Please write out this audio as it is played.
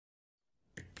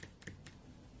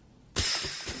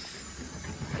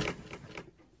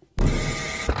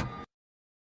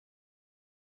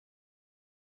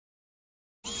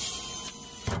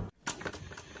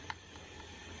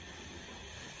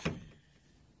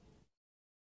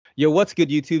Yo, what's good,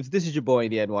 YouTubes? This is your boy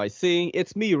in the NYC.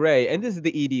 It's me, Ray, and this is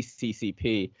the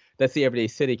EDCCP. That's the Everyday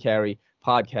City Carry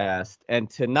podcast. And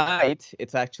tonight,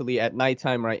 it's actually at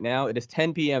nighttime right now. It is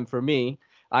 10 p.m. for me.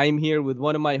 I'm here with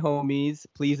one of my homies.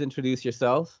 Please introduce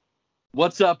yourself.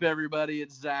 What's up, everybody?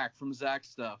 It's Zach from Zach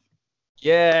Stuff.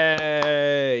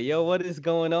 Yay! Yo, what is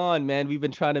going on, man? We've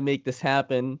been trying to make this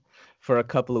happen for a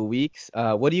couple of weeks.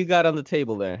 What do you got on the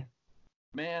table there?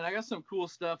 Man, I got some cool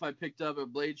stuff I picked up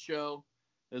at Blade Show,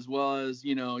 as well as, I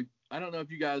don't know if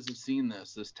you guys have seen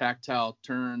this tactile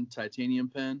turn titanium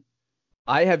pen.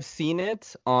 I have seen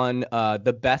it on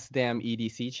the Best Damn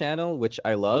EDC channel, which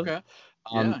I love. Okay.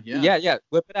 Yeah.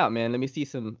 Whip it out, man. Let me see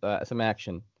some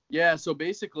action. Yeah. So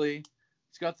basically,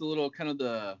 it's got the little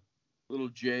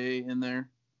J in there,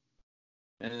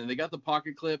 and then they got the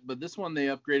pocket clip. But this one they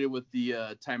upgraded with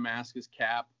the Timascus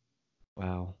cap.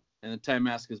 Wow. And the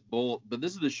Timascus bolt. But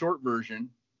this is the short version.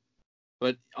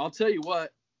 But I'll tell you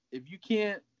what, if you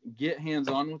can't get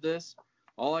hands-on with this,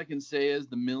 all I can say is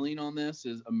the milling on this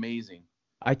is amazing.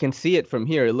 I can see it from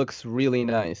here. It looks really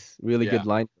nice. Really good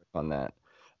line work on that.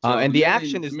 So and the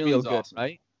action is real good, awesome.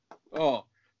 Right? Oh,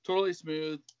 totally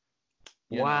smooth.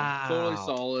 Wow. Totally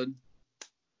solid.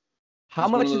 How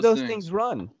much do those things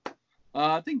run?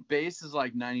 I think base is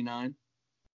like 99.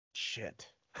 Shit.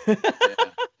 Yeah.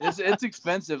 It's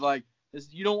expensive. Like,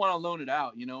 you don't want to loan it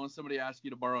out. When somebody asks you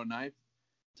to borrow a knife,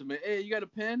 hey, you got a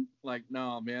pen? Like,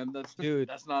 no, man, that's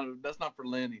not for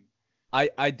lending.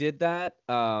 I did that.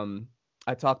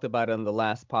 I talked about it on the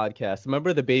last podcast.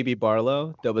 Remember the baby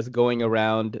Barlow that was going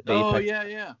around?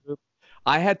 Yeah.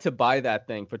 I had to buy that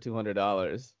thing for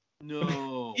 $200.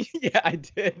 No. Yeah, I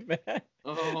did, man.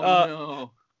 Oh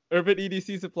no. Urban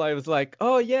EDC Supply was like,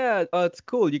 oh yeah, it's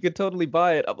cool. You could totally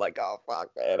buy it. I'm like, oh fuck,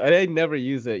 man. I never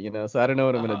use it, so I don't know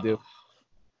what I'm gonna do.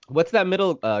 What's that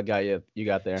middle guy you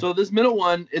got there? So this middle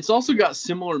one, it's also got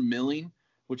similar milling,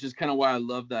 which is kind of why I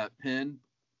love that pen.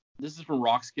 This is from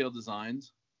Rock Scale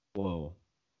Designs. Whoa.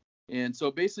 And so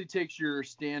it basically takes your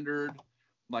standard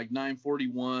like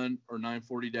 941 or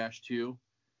 940-2,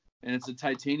 and it's a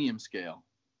titanium scale.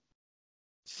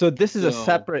 So this is a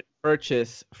separate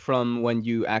purchase from when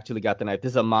you actually got the knife.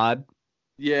 This is a mod?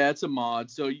 Yeah, it's a mod.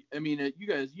 So, I mean, you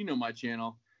guys, my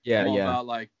channel. Yeah, I'm all about,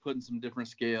 like, putting some different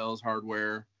scales,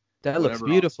 hardware. That looks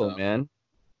beautiful, man.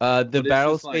 The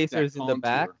barrel spacers in the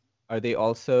back, are they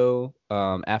also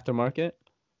aftermarket?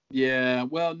 Yeah,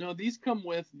 well, no, these come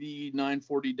with the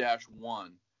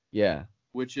 940-1. Yeah.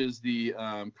 Which is the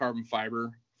carbon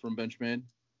fiber from Benchmade.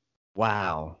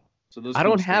 Wow. So I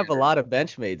don't have a lot of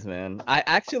Benchmades, man. I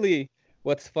actually,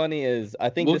 what's funny is I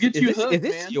think is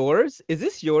this yours? Is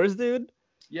this yours, dude?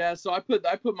 Yeah. So I put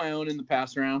my own in the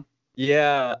pass around.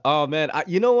 Yeah. Oh man.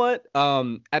 You know what?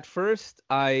 At first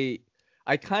I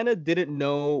kind of didn't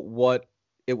know what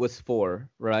it was for,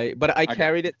 right? But I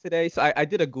carried it today, so I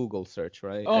did a Google search,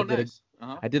 right? Oh, nice.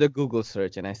 I did a Google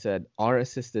search and I said, "Are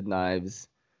assisted knives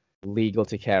legal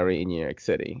to carry in New York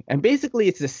City?" And basically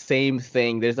it's the same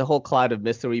thing. There's a whole cloud of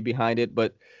mystery behind it,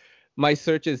 but my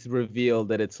searches revealed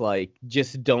that it's like,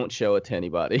 just don't show it to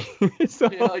anybody. So,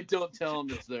 yeah, like, don't tell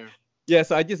them it's there. Yeah,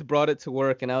 so I just brought it to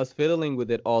work and I was fiddling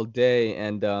with it all day,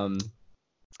 and I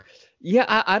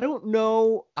don't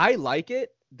know. I like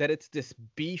it that it's this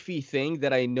beefy thing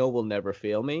that I know will never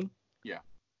fail me. Yeah.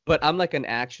 But I'm like an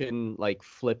action, like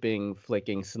flicking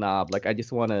snob. Like I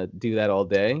just want to do that all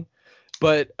day.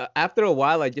 But after a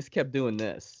while, I just kept doing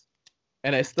this,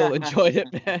 and I still enjoyed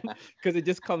it, man, because it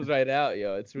just comes right out,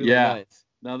 yo. It's really nice.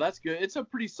 No, that's good. It's a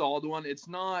pretty solid one. It's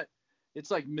not. It's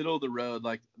like middle of the road.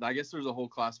 Like, I guess there's a whole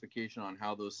classification on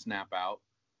how those snap out.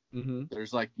 Mm-hmm.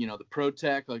 There's like, the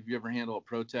ProTech. Like, have you ever handled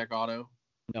a ProTech auto?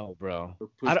 No, bro.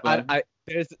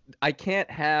 I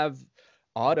can't have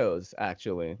autos,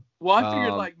 actually. Well, I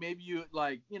figured like maybe you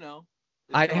I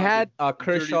had a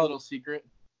Kershaw little secret.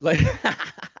 Like.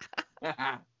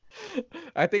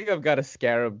 I think I've got a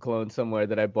Scarab clone somewhere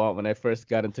that I bought when I first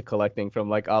got into collecting from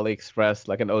like AliExpress,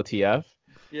 like an OTF.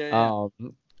 Yeah.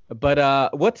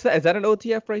 But what's that? Is that an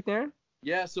OTF right there?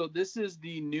 Yeah. So this is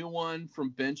the new one from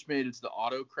Benchmade. It's the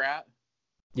Autocrat.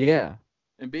 Yeah.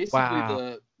 And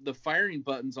basically the firing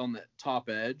button's on the top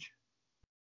edge.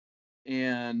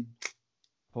 And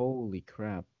holy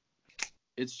crap.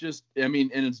 It's just, and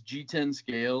it's G10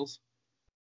 scales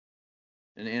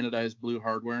and anodized blue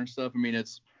hardware and stuff.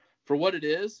 It's, for what it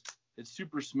is, it's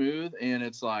super smooth and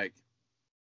it's like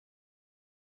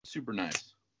super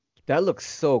nice. That looks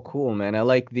so cool, man. I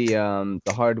like the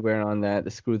hardware on that.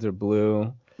 The screws are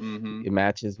blue. Mm-hmm. It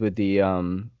matches with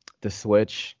the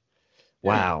switch.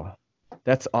 Wow.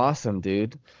 That's awesome,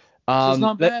 dude. It's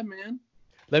not bad, man.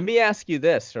 Let me ask you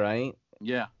this, right?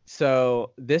 Yeah.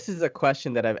 So this is a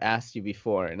question that I've asked you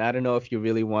before, and I don't know if you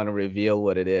really want to reveal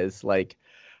what it is. Like,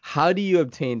 how do you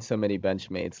obtain so many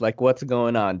Benchmates? Like, what's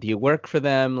going on? Do you work for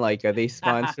them? Like, are they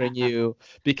sponsoring you?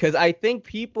 Because I think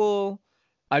people,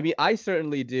 I mean, I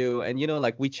certainly do. And,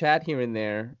 like, we chat here and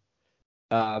there.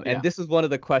 And Yeah. this is one of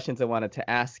the questions I wanted to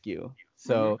ask you. hmm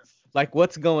So, like,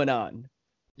 what's going on?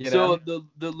 You So know?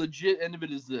 the legit end of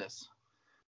it is this.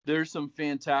 There's some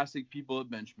fantastic people at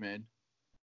Benchmade.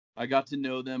 I got to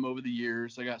know them over the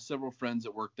years. I got several friends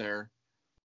that work there.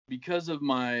 Because of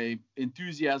my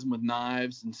enthusiasm with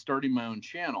knives and starting my own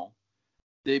channel,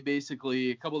 they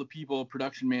basically, a couple of people,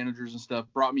 production managers and stuff,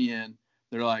 brought me in.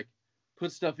 They're like,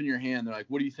 put stuff in your hand. They're like,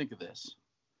 what do you think of this?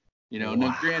 Now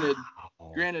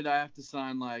granted, I have to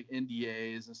sign like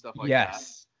NDAs and stuff like that.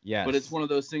 Yes. But it's Yes. one of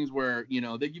those things where,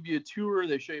 they give you a tour,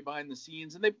 they show you behind the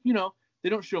scenes, and they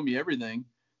don't show me everything,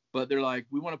 but they're like,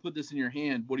 we want to put this in your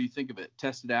hand. What do you think of it?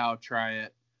 Test it out, try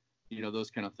it,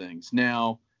 those kind of things.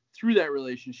 Now, through that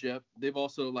relationship, they've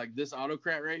also, like, this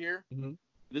autocrat right here. Mm-hmm.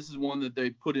 This is one that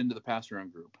they put into the pass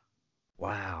around group.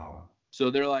 Wow. So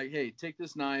they're like, hey, take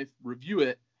this knife, review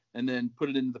it, and then put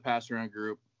it into the pass around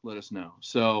group. Let us know.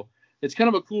 So it's kind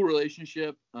of a cool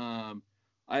relationship.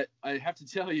 I have to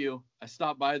tell you, I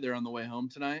stopped by there on the way home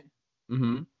tonight,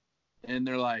 Mm-hmm. and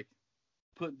they're like,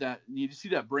 you see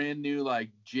that brand new like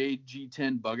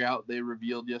JG10 bug out they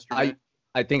revealed yesterday?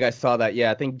 I think I saw that.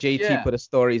 Yeah, I think JT Yeah. put a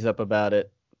stories up about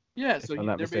it, Yeah. if So I'm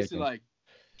not they're basically mistaken. like,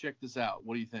 check this out.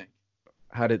 What do you think?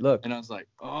 How'd it look? And I was like,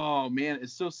 oh man,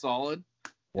 it's so solid.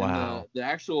 And Wow. the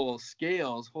actual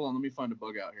scales, hold on, let me find a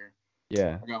bug out here.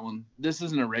 Yeah. I got one. This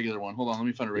isn't a regular one. Hold on, let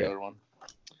me find a Yeah. regular one.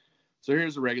 So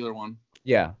here's a regular one.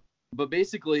 Yeah. But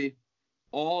basically,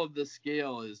 all of the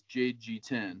scale is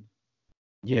JG10.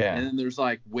 Yeah. And then there's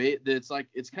like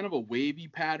it's kind of a wavy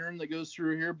pattern that goes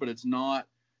through here, but it's not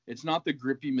the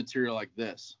grippy material like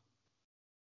this.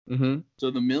 Mm-hmm.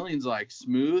 So the million's like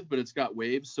smooth, but it's got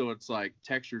waves, so it's like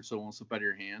textured, so it won't slip out of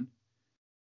your hand. And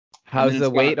then How's the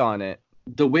weight on it?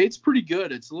 the weight's pretty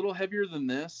good. It's a little heavier than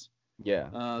this. Yeah.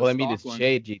 Well, I mean, Stock it's one.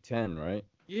 JG10, right?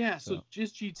 Yeah, so So.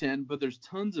 just G10, but there's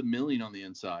tons of milling on the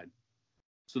inside.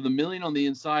 So the milling on the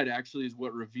inside actually is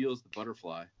what reveals the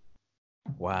butterfly.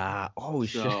 Wow. Oh,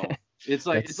 shit. So it's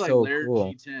like That's so layered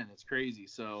cool. G10. It's crazy.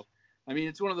 So I mean,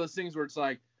 it's one of those things where it's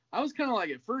like, I was kind of like,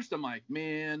 at first I'm like,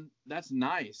 man, that's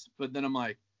nice, but then I'm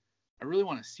like, I really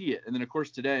want to see it. And then of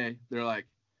course today they're like,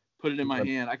 put it in my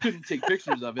hand. I couldn't take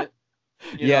pictures of it.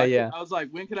 Yeah, yeah. I was like,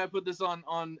 when can I put this on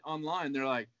online? They're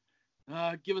like,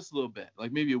 give us a little bit,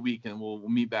 like maybe a week, and we'll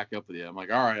meet back up with you. I'm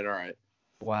like, all right.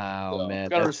 Wow, So man.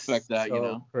 gotta That's respect that,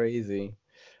 so crazy.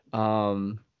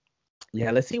 Um,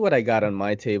 yeah, let's see what I got on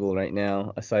my table right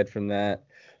now, aside from that.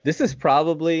 This is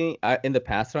probably in the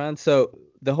past round. So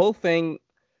the whole thing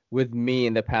with me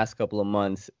in the past couple of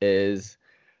months is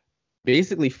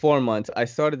basically 4 months. I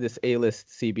started this A-list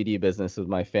CBD business with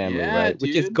my family, Yeah, right?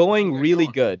 Which is dude. How's going that really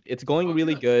going? good. It's going Oh,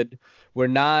 really good. good. We're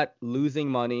not losing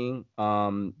money.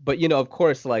 But of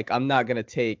course, like I'm not gonna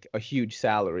take a huge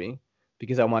salary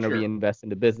because I want to Sure. reinvest in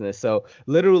the business. So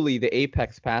literally the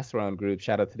Apex Pass Around group,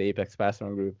 shout out to the Apex Pass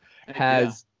Around group, Heck yeah.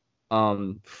 has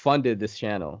funded this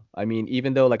channel. I mean,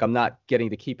 even though like I'm not getting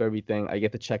to keep everything, I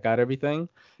get to check out everything.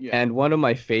 Yeah. And one of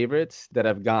my favorites that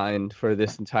I've gotten for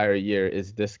this entire year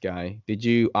is this guy. Did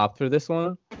you opt for this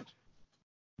one?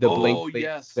 The Blink Oh, Blade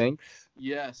yes. Sphinx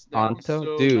Yes. That one's Anto?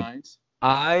 so Dude, nice.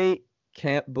 I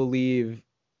can't believe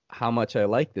how much I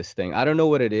like this thing. I don't know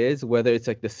what it is, whether it's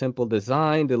like the simple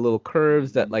design, the little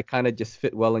curves that Mm-hmm. like kind of just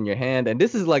fit well in your hand. And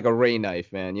this is like a Ray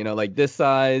knife, man. Like this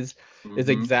size is Mm-hmm.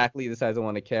 exactly the size I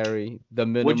want to carry. The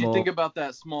What'd you think minimal. about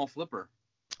that small flipper?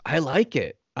 I like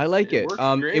it. I like It it. works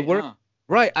It great, worked. huh?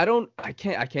 Right. I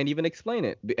can't even explain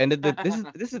it. And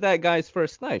this is that guy's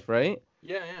first knife, right?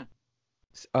 Yeah.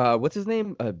 What's his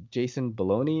name? Jason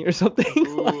Baloney or something?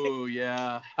 Ooh,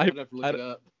 yeah. I, I'd have to look I it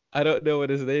up. I don't know what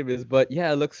his name is, but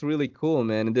yeah, it looks really cool,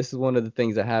 man. And this is one of the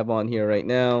things I have on here right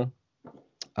now.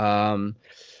 Um,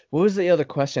 what was the other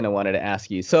question I wanted to ask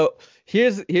you? So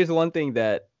here's one thing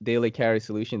that Daily Carry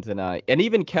Solutions and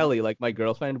even Uh-huh. Kelly, like my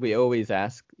girlfriend, we always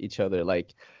ask each other,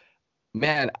 like,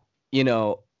 man, you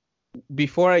know,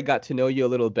 before I got to know you a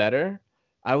little better,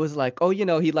 I was like, oh,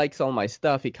 he likes all my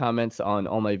stuff. He comments on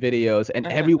all my videos and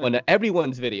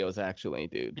everyone's videos actually,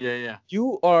 dude. Yeah.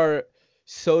 You are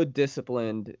so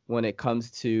disciplined when it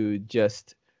comes to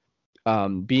just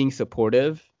being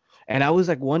supportive. And I was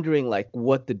like wondering like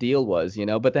what the deal was,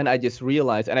 but then I just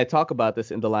realized, and I talk about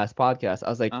this in the last podcast. I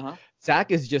was like, Uh-huh.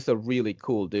 Zach is just a really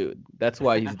cool dude. That's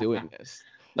why he's doing this.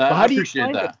 But I how do you appreciate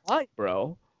find the that. time,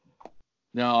 bro?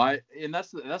 No, and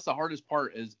that's the hardest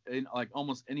part is, like,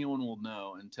 almost anyone will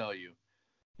know and tell you.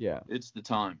 Yeah. it's the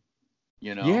time,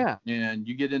 you know? Yeah. And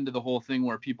you get into the whole thing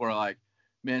where people are like,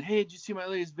 man, hey, did you see my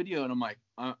latest video? And I'm like,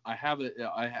 I have it.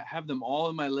 I have them all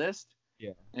in my list.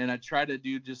 Yeah. And I try to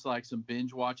do just like some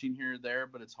binge watching here or there,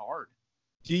 but it's hard.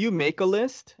 Do you make a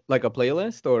list, like a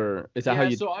playlist, or is that how Yeah,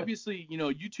 you so do it? obviously,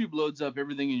 YouTube loads up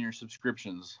everything in your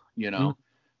subscriptions,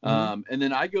 Mm-hmm. and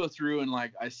then I go through and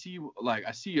I see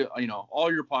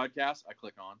all your podcasts. I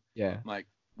click on, Yeah. like,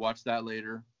 watch that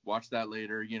later,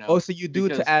 Oh, so you do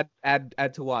to because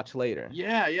add to watch later.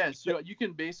 yeah. So you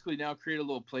can basically now create a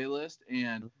little playlist,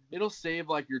 and it'll save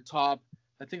like your top,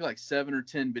 I think, like 7 or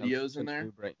 10 I'm videos such in a there.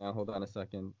 noob right now. Hold on a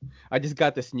second. I just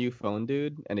got this new phone,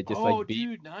 dude, and it just like Oh, beep.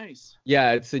 dude, nice.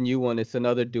 Yeah, it's a new one. It's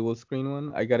another dual screen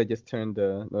one. I gotta just turn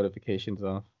the notifications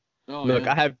off. Oh Look,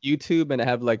 yeah, I have YouTube and I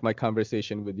have like my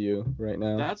conversation with you right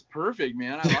now. that's perfect,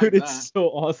 man. I Dude, like that. it's so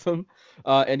awesome.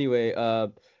 Anyway,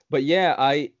 but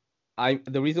yeah,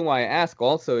 the reason why I ask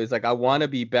also is like I want to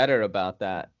be better about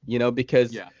that,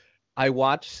 because Yeah. I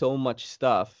watch so much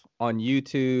stuff on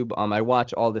YouTube. I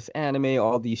watch all this anime,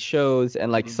 all these shows,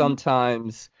 and like hmm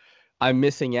sometimes I'm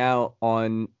missing out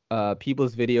on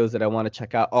people's videos that I want to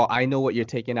check out. Oh, I know what you're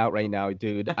taking out right now,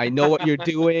 dude. I know what you're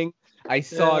doing. I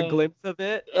saw a Yeah. glimpse of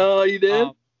it. Oh, you did?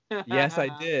 Um, yes, I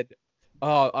did.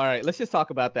 Oh, all right. Let's just talk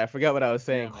about that. Forget what I was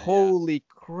saying. Yeah, man. Yeah. Holy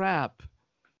crap.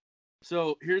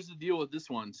 So here's the deal with this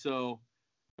one. So,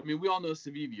 I mean, we all know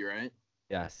Civivi, right?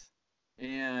 Yes.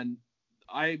 And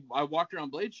I walked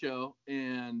around Blade Show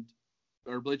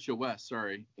or Blade Show West,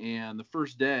 sorry. And the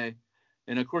first day,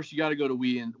 and of course you got to go to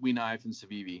We Knife and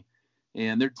Civivi,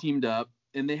 and they're teamed up,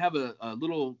 and they have a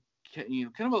little,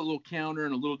 kind of a little counter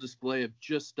and a little display of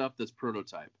just stuff that's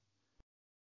prototype.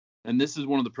 And this is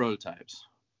one of the prototypes.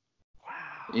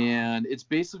 Wow. And it's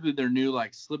basically their new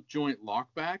like slip joint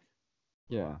lockback.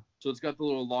 Yeah. So it's got the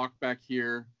little lock back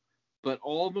here, but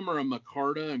all of them are a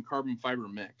micarta and carbon fiber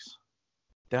mix.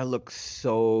 That looks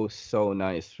so, so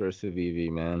nice for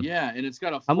Civivi, man. Yeah, and it's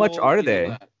got a How much full, are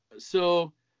they?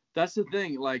 So that's the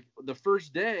thing. Like the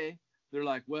first day, they're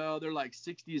like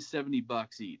 60 to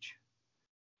 $70 each.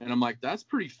 And I'm like, that's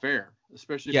pretty fair,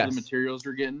 especially for the materials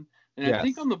you're getting. And I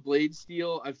think on the blade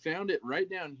steel, I found it right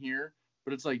down here,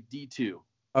 but it's like D2.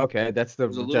 Okay, that's the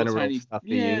There's a little general tiny stuff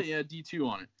they use. Yeah, D2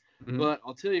 on it. Mhm. But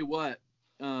I'll tell you what,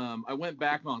 I went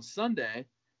back on Sunday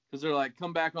because they're like,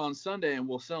 come back on Sunday and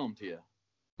we'll sell them to you.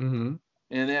 Mm-hmm.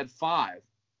 And they had 5.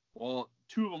 Well,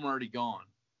 2 of them are already gone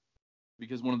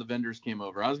because one of the vendors came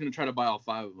over. I was going to try to buy all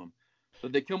 5 of them.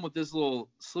 But they come with this little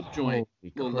slip joint,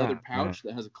 little leather pouch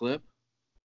that has a clip.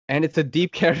 And it's a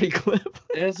deep carry clip.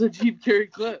 It's a deep carry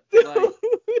clip. Like,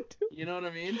 you know what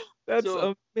I mean? That's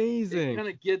amazing. It kind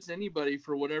of gets anybody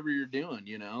for whatever you're doing,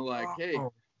 Like, hey,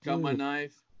 got my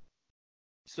knife.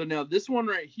 So now this one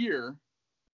right here,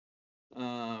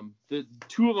 the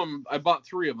 2 of them, I bought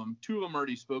 3 of them. 2 of them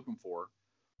already spoken for.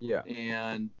 Yeah.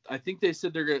 And I think they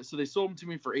said so they sold them to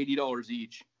me for $80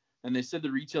 each. And they said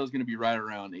the retail is going to be right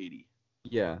around 80.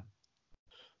 Yeah.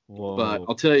 Whoa. But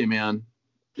I'll tell you, man,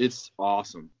 it's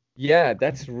awesome. Yeah,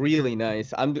 that's really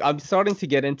nice. I'm starting to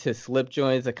get into slip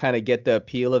joints. I kind of get the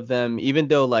appeal of them, even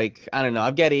though, like, I don't know,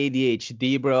 I've got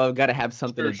ADHD, bro. I've got to have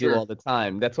something to do all the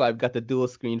time. That's why I've got the dual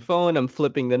screen phone. I'm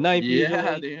flipping the knife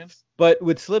usually. Dude. But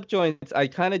with slip joints, I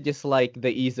kind of just like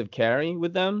the ease of carry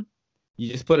with them.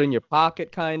 You just put it in your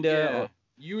pocket, kind of. Yeah.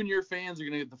 You and your fans are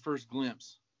going to get the first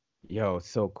glimpse. Yo,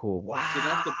 so cool. Wow. So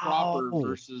that's the proper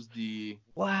versus the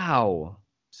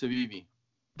Civivi.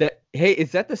 Hey,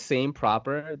 is that the same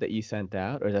proper that you sent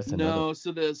out, or that's another? No,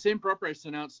 so the same proper I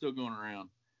sent out is still going around.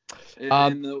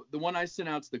 And the one I sent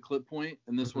out's the clip point,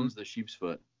 and this one's the sheep's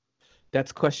foot.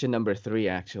 That's question number 3,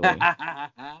 actually.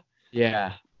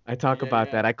 Yeah, I talk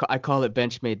about that. I call it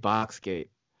Benchmade Boxgate.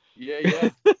 Yeah.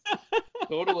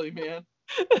 Totally, man.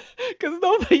 Because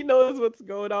nobody knows what's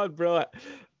going on, bro.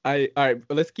 All right,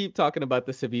 let's keep talking about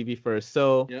the Civivi first.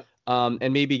 So,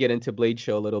 and maybe get into Blade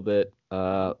Show a little bit.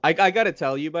 I gotta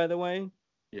tell you, by the way,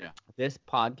 this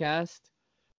podcast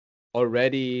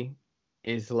already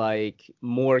is like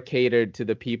more catered to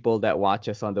the people that watch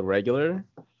us on the regular,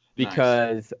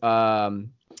 because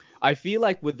I feel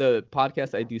like with the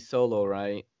podcast I do solo,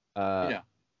 right?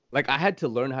 Like I had to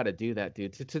learn how to do that,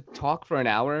 dude. To talk for an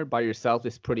hour by yourself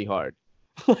is pretty hard.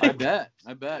 I bet.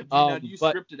 Do you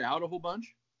script it out a whole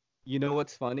bunch? You know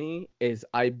what's funny is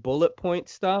I bullet point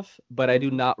stuff, but I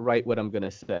do not write what I'm gonna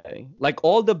say. Like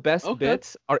all the best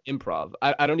bits are improv.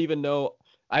 I don't even know.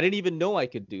 I didn't even know I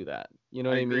could do that. You know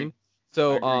what I mean?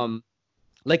 So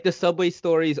like the subway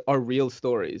stories are real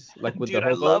stories. Like with Dude, the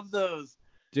hobos. I love those.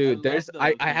 Dude,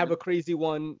 I have a crazy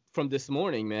one from this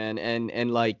morning, man,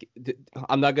 and like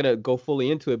I'm not gonna go fully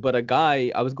into it, but a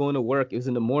guy, I was going to work. It was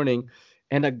in the morning.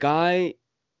 and a guy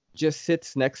just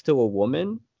sits next to a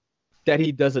woman that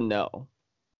he doesn't know.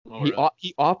 Oh, really?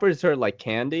 He offers her like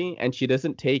candy and she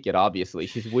doesn't take it, obviously.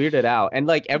 She's weirded out. And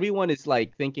like everyone is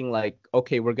like thinking like,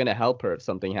 okay, we're gonna help her if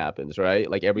something happens, right?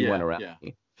 Like everyone Yeah, around yeah.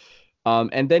 me.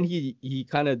 And then he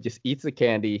kind of just eats the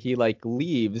candy. He like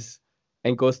leaves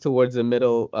and goes towards the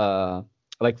middle,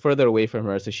 like further away from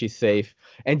her so she's safe,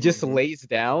 and just Mhm. lays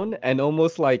down and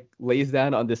almost like lays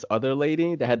down on this other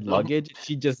lady that had Oh, luggage.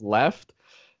 She just left.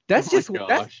 oh my That's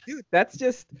gosh. dude, that's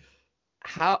just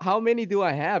how many do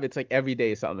I have? It's like every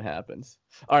day something happens.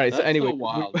 All right, so That's so anyway,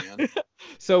 wild, man.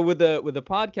 so with the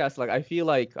podcast, like I feel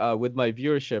like with my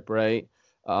viewership, right?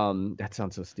 That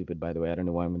sounds so stupid, by the way. I don't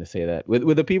know why I'm gonna say that.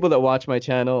 With the people that watch my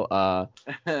channel, like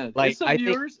It's some I think,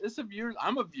 viewers. It's some viewers.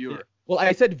 I'm a yeah. viewer. Well,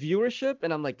 I said viewership,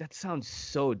 and I'm like, that sounds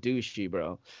so douchey,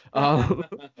 bro. Um,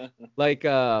 like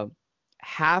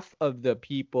half of the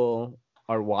people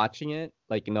are watching it,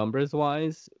 like numbers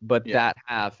wise, but Yeah. that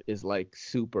half is like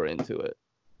super into it.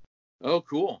 Oh,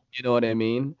 cool. You know what I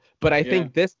mean? But I Yeah.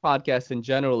 think this podcast in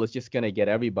general is just gonna get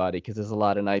everybody because there's a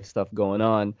lot of nice stuff going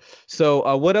on.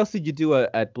 So, what else did you do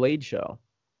at Blade Show?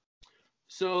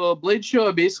 So Blade Show,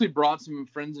 I basically brought some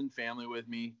friends and family with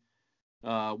me.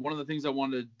 One of the things I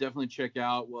wanted to definitely check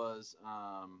out was,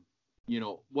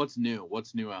 what's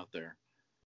new out there.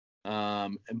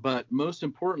 But most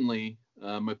importantly,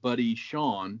 my buddy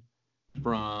Sean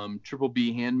from Triple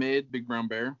B Handmade, Big Brown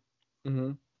Bear,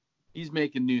 Mm-hmm. he's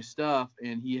making new stuff,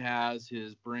 and he has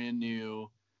his brand new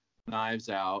knives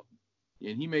out,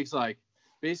 and he makes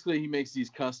he makes these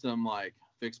custom like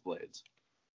fixed blades.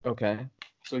 Okay.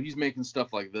 So he's making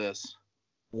stuff like this,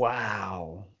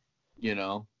 Wow. you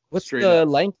know, What's straight the up.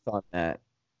 length on that?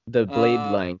 The blade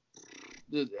Uh, length.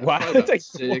 Wow, Probably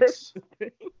it's about like dwarfs 6.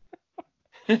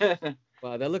 the thing.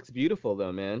 Wow, that looks beautiful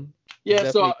though, man. He's Yeah,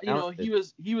 so definitely he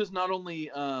talented. was not only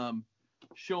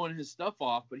showing his stuff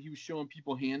off, but he was showing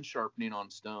people hand sharpening on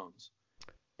stones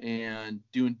and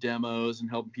doing demos and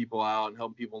helping people out and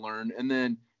helping people learn. And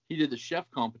then he did the chef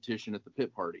competition at the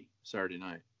pit party Saturday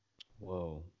night.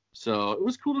 Whoa. So it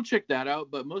was cool to check that out.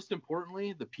 But most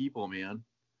importantly, the people, man.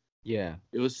 Yeah.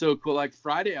 It was so cool. Like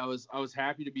Friday, I was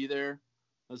happy to be there.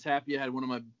 I was happy I had one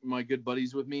of my good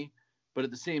buddies with me. But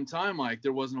at the same time, like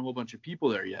there wasn't a whole bunch of people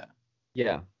there yet.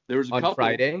 Yeah. There was a On couple.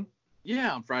 Friday?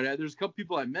 Yeah, on Friday. There's a couple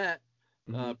people I met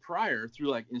Mm-hmm. prior through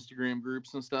like Instagram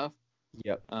groups and stuff.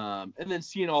 Yep. And then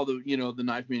seeing all the, the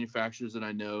knife manufacturers that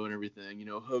I know and everything,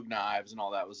 Hogue Knives and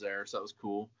all that was there. So that was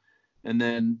cool. And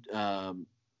then,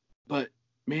 but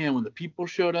man, when the people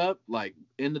showed up, like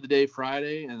end of the day,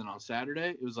 Friday, and then on Saturday,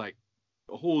 it was like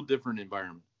a whole different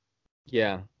environment.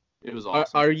 Yeah. It was Are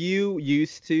awesome. are you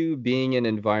used to being in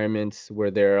environments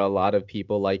where there are a lot of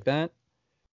people like that?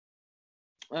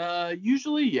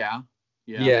 Usually, yeah.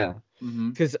 Yeah. Yeah. Mm-hmm.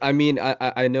 Because I mean,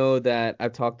 I know that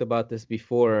I've talked about this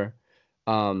before.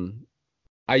 Um,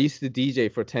 I used to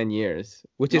DJ for 10 years,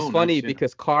 which is Oh, funny nice. Yeah.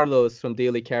 because Carlos from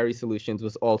Daily Carry Solutions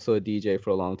was also a DJ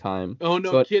for a long time. Oh,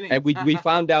 no So, kidding. and we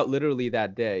found out literally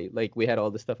that day, like we had all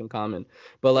this stuff in common.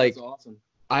 But That's like awesome.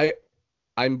 I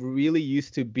I'm really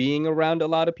used to being around a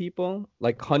lot of people,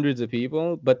 like hundreds of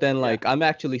people, but then Yeah. like I'm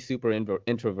actually super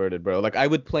introverted, bro. Like I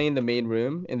would play in the main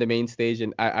room, in the main stage,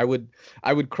 and I would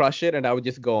crush it and I would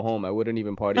just go home. I wouldn't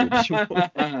even party with people.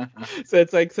 So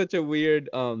it's like such a weird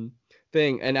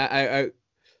thing. And I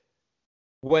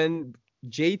when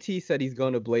JT said he's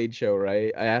going to Blade Show,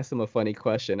 right? I asked him a funny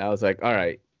question. I was like, all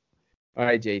right,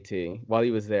 JT. While he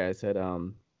was there, I said,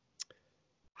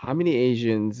 how many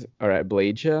Asians are at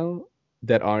Blade Show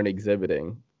that aren't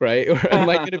exhibiting, right? Or am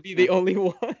I gonna be the only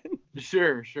one?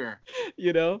 Sure, sure.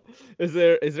 You know? Is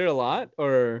there a lot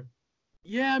or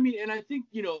Yeah, I mean, and I think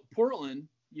Portland.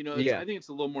 yeah. I think it's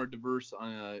a little more diverse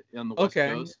on the West Okay.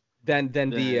 Coast than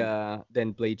Then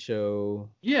Blade Show.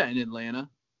 yeah in Atlanta,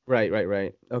 Right.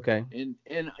 Okay. and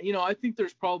I think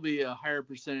there's probably a higher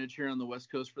percentage here on the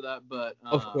West Coast for that, but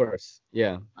Of course.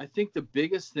 Yeah. I think the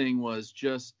biggest thing was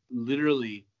just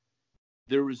literally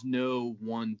there was no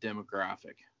one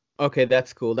demographic. Okay,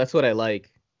 that's cool. That's what I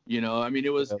like. I mean,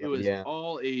 it was Yeah.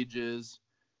 all ages,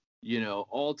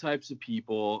 all types of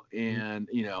people, and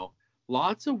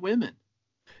lots of women.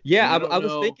 Yeah, And I I don't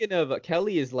was know. thinking of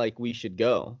Kelly is like we should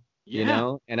go,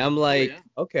 Yeah. And I'm Oh yeah. like,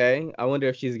 okay, I wonder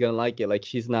if she's gonna like it. Like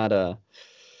she's not a,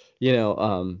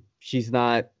 she's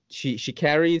not she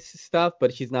carries stuff,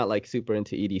 but she's not like super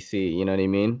into EDC, you know what I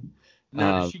mean?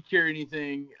 Now, does Um, she carry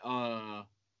anything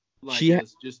like she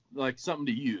as just like something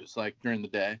to use like during the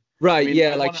day? I right, mean,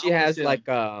 yeah, I like want to I want to say like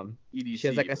she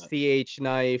has like EDC, a but CH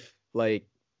knife, like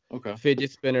okay.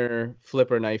 fidget spinner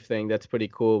flipper knife thing that's pretty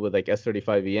cool with like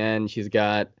S35VN.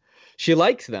 She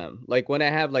likes them. Like when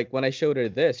I showed her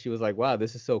this, she was like, "Wow,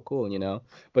 this is so cool," you know.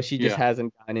 But she just Yeah.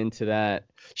 hasn't gotten into that.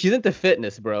 She's into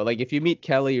fitness, bro. Like if you meet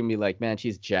Kelly, you'll be like, "Man,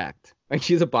 she's jacked." Like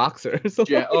she's a boxer. So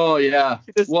Yeah. Oh yeah.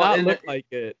 she does Well, not and look like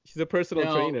it. She's a personal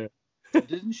now trainer.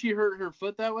 didn't she hurt her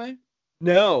foot that way?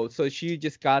 No, so she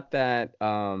just got that.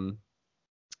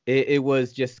 It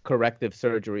was just corrective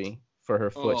surgery for her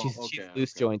foot. Oh, She's okay,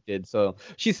 loose okay. jointed, so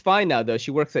she's fine now. Though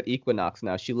she works at Equinox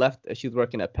now. She left. She's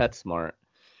working at PetSmart.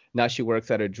 Now she works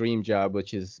at her dream job,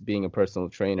 which is being a personal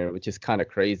trainer, which is kind of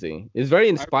crazy. It's very I,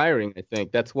 inspiring, I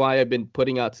think. That's why I've been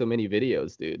putting out so many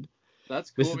videos, dude.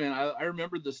 that's This cool, is man. I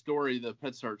remember the story, the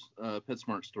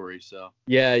PetSmart story. So.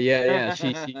 yeah, yeah, yeah.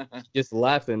 She just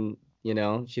left and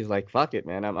she's like, fuck it,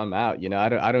 man. I'm out. I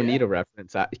don't need Yeah. a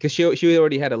reference because she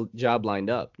already had a job lined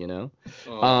up, you know.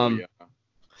 Oh Um yeah.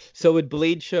 so with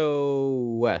Blade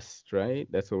Show West, right?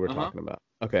 That's what we're Uh-huh. talking about.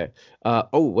 Okay.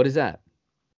 What is that?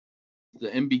 The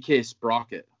MBK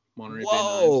Sprocket, Monterey Bay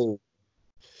Knives. Whoa.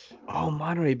 Oh,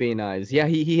 Monterey Bay Knives. Yeah,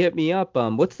 he hit me up.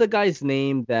 What's the guy's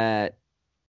name that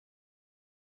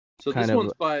So kind this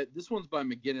of one's by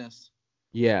McGinnis.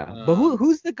 yeah. But Um,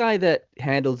 who's the guy that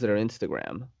handles their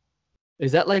Instagram?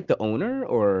 Is that like the owner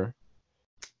or?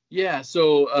 yeah.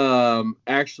 So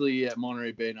actually at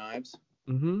Monterey Bay Knives.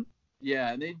 Mm-hmm.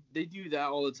 Yeah, and they do that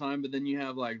all the time. But then you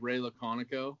have like Ray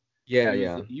Laconico. Yeah, He was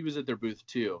yeah. he was at their booth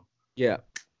too, Yeah.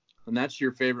 and that's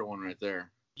your favorite one right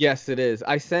there. Yes, it is.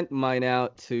 I sent mine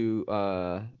out to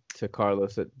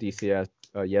Carlos at DCS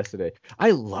yesterday.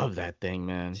 I love that thing,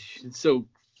 man. It's so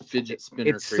fidget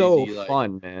spinner It's so crazy. Like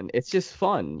fun, man. It's just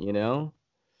fun, you know?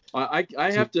 I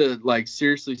To have to like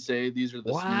seriously say these are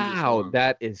the smoothest Wow, ones.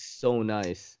 that is so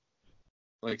nice.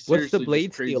 Like What's the seriously, just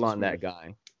blade crazy steel on that smooth.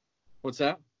 guy? What's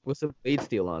that? What's the blade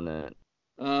steel on that?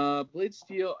 Blade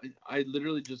Steel. I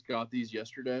literally just got these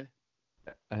yesterday.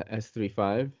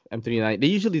 S35, M39. They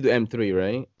usually do M3,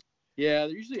 right? Yeah,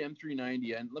 they're usually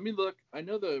M390. And let me look. I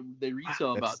know they Wow,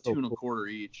 retail that's about so two and a cool. quarter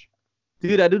each.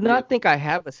 Dude, I do Yeah. not think I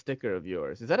have a sticker of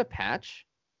yours. Is that a patch?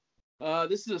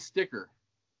 This is a sticker,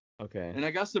 Okay. and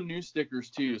I got some new stickers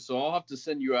too. So I'll have to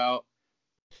send you out.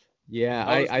 Yeah,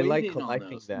 I was I like waiting on collecting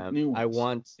those them. new I ones.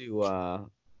 want to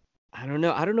I don't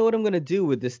know. I don't know what I'm gonna do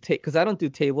with this tape because I don't do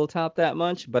tabletop that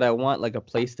much, but I want like a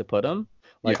place to put them,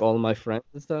 like Yeah. all of my friends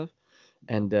and stuff.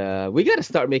 And we got to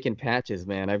start making patches,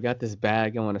 man. I've got this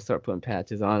bag. I want to start putting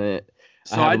patches on it. I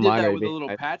So have I a did that Monterey with a Bay.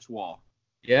 little patch wall.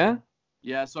 Yeah?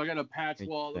 Yeah. So I got a patch I get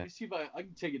wall. Let that. me see if I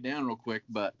can take it down real quick,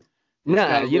 but it's Nah,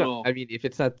 got a you know, little. I mean, if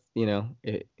it's not,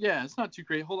 Yeah, it's not too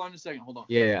crazy. Hold on a second. Hold on.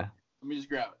 yeah. Let me just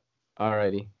grab it.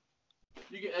 Alrighty.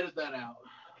 You can edit that out.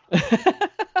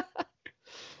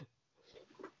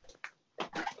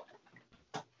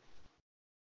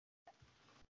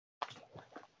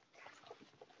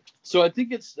 So I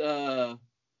think it's a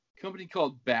company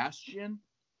called Bastion.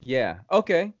 Yeah.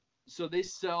 Okay. So they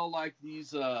sell like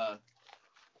these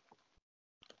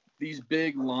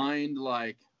big lined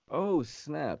like Oh,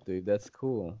 snap, dude. That's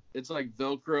cool. it's like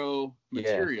Velcro Yeah.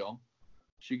 material.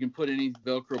 So you can put any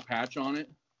Velcro patch on it.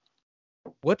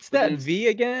 What's But then that it's V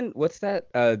again? What's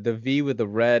that? The V with the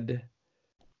red.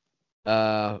 We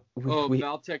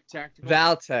Valtech Tactical.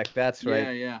 Valtech. That's right.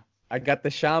 Yeah, yeah. I got the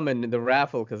shaman in the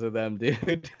raffle because of them,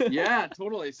 dude. Yeah,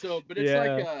 totally. So but it's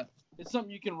like Yeah. it's something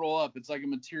you can roll up. It's like a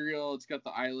material, it's got the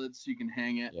eyelets so you can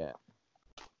hang it. Yeah.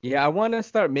 Yeah, I want to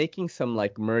start making some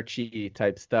like merchy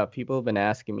type stuff. People have been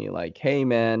asking me like, "Hey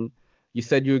man, you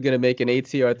said you were gonna make an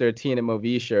ATR13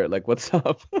 MOV shirt. Like, what's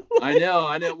up?" I know.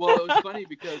 Well, it was funny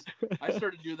because I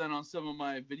started doing that on some of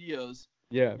my videos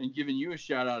Yeah. and giving you a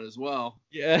shout out as well.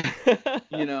 Yeah.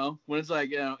 When it's like,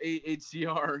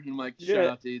 8CR, and I'm like, shout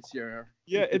Yeah. out to 8CR.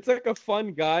 Yeah, it's like a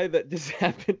fun guy that just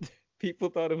happened. People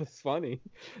thought it was funny.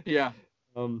 Yeah.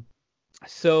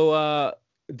 So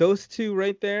those two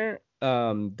right there,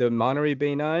 the Monterey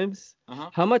Bay knives. Uh-huh.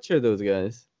 How much are those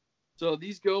guys? So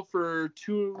these go for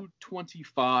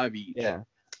 $225 each. Yeah.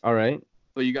 All right.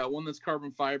 But you got one that's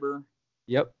carbon fiber.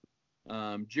 Yep.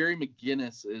 Jerry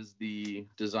McGinnis is the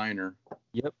designer.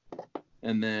 Yep.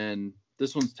 And then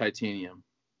this one's titanium.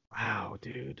 Wow,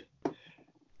 dude.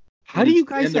 How do you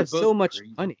guys have so much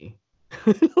money?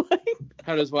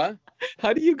 How does what?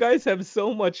 How do you guys have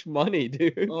so much money,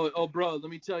 dude? Oh, bro, let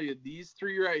me tell you, these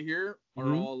three right here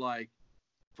are all like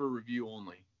for review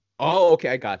only. Oh, okay,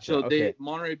 I gotcha. So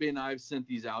Monterey Bay Knives sent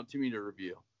these out to me to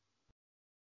review.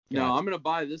 Gotcha. No, I'm gonna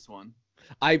buy this one.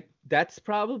 That's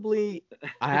probably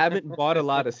I haven't bought a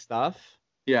lot of stuff.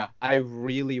 Yeah. I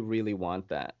really, really want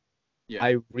that. Yeah.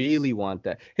 I really want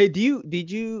that. Hey, did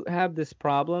you have this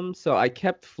problem? So I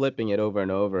kept flipping it over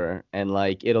and over and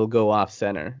like it'll go off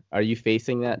center. Are you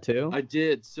facing that too? I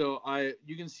did. So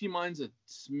you can see mine's a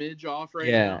smidge off right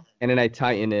Yeah. now. And then I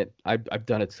tighten it. I've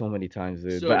done it so many times,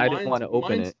 dude. So But I didn't mine's want to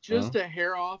open mine's it, you just know? a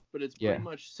hair off, but it's pretty Yeah.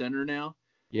 much center now.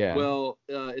 Yeah. Well,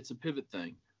 it's a pivot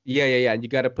thing. Yeah. You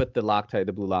got to put the Loctite,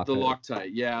 the blue The Loctite. Loctite,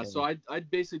 yeah. Yeah. So I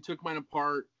basically took mine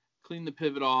apart, cleaned the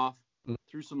pivot off, Mm.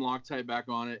 threw some Loctite back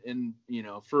on it, and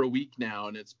for a week now,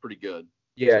 and it's pretty good.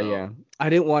 Yeah, So, yeah. I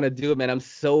didn't want to do it, man. I'm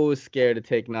so scared to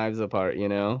take knives apart, you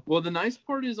know? well, the nice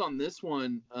part is on this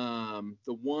one,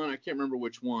 the one I can't remember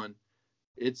which one.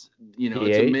 It's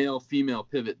it's a T8? male female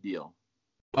pivot deal.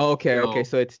 Oh, okay. So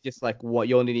So it's just like what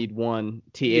you only need one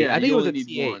T8. yeah, I think you it was only a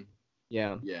need T8. one.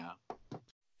 Yeah. Yeah.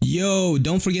 Yo,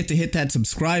 don't forget to hit that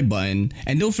subscribe button,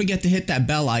 and don't forget to hit that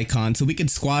bell icon so we can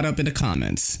squad up in the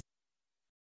comments.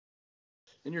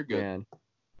 And you're good. Man.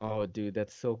 Oh, dude,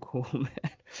 that's so cool,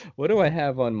 man. What do I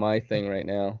have on my thing right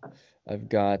now? I've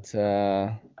got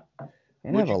I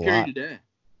don't What'd have a you carry lot. today?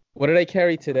 What did I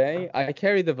carry today? I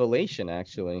carried the Velation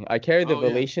actually. I carried the Oh yeah.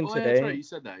 Velation Oh yeah, that's right. today, You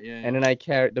said that. Yeah. and then I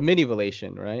carried the mini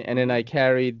Velation, right? And then I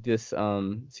carried this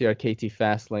CRKT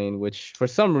Fastlane, which for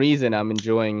some reason I'm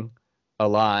enjoying a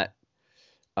lot.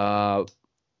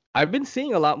 I've been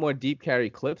seeing a lot more deep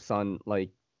carry clips on like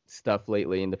stuff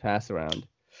lately in the pass around.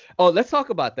 Oh, let's talk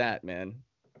about that, man.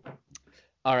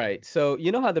 All right. So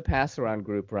you know how the pass around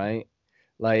group, right?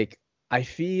 Like I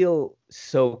feel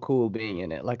so cool being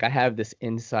in it. Like I have this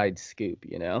inside scoop,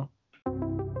 you know?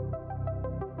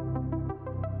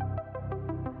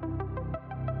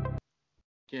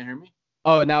 Can't hear me?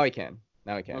 Oh, now I can.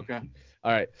 Now I can. Okay.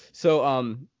 All right.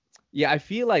 So yeah, I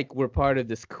feel like we're part of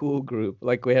this cool group.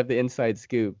 Like we have the inside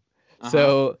scoop.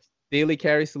 So Daily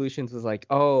Carry Solutions was like,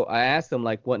 oh, I asked him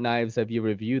like, what knives have you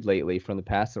reviewed lately from the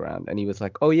pass around? And he was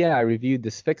like, oh yeah, I reviewed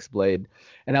this fixed blade.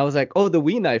 And I was like, oh, the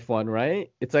Wii knife one,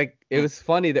 right? It's like it was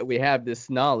funny that we have this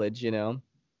knowledge, you know.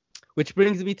 Which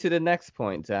brings me to the next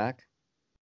point, Zach.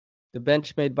 The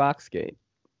Benchmade Boxgate.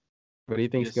 What do you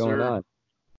think's Yes, going sir. on?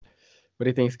 What do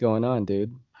you think's going on,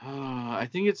 dude? I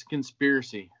think it's a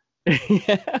conspiracy.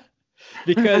 Yeah.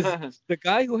 Because the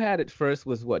guy who had it first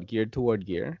was what, geared toward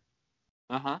gear?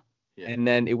 Yeah. And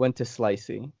then it went to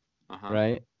Slicey,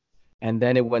 right? And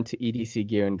then it went to EDC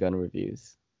Gear and Gun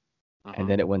Reviews. And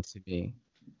then it went to me.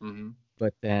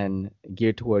 But then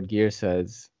Geared Toward Gear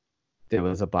says there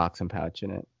was a box and pouch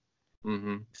in it.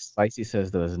 Slicey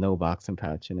says there was no box and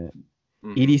pouch in it.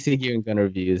 EDC Gear and Gun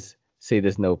Reviews say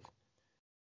there's no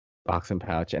box and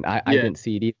pouch. And I didn't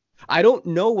see it either. I don't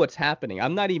know what's happening.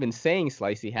 I'm not even saying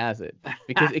Slicey has it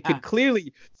because it could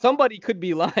clearly, somebody could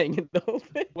be lying in the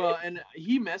open. Well, and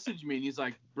he messaged me and he's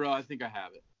like, bro, I think I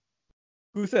have it.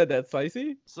 Who said that,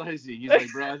 Slicey? Slicey. He's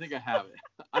like, bro, I think I have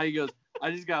it. He goes, I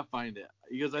just gotta find it.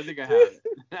 He goes, I think I have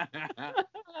it.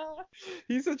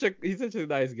 He's such a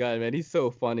nice guy, man. He's so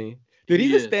funny. Dude,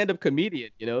 he's a stand-up comedian,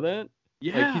 you know that?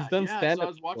 Yeah, like he's done yeah. stand-up. So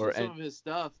I was watching some of his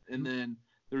stuff, and then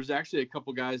there was actually a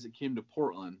couple guys that came to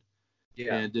Portland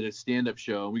and did a stand-up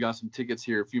show. We got some tickets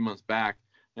here a few months back,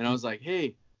 and I was like,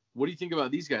 hey, what do you think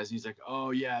about these guys? And he's like, oh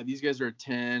yeah, these guys are a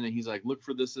 10, and he's like, look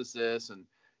for this, and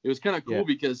it was kind of cool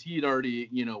because he had already,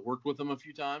 worked with them a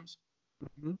few times,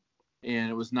 and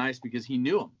it was nice because he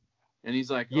knew them, and he's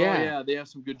like, oh yeah, they have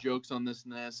some good jokes on this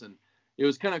and this, and it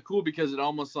was kind of cool because it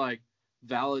almost like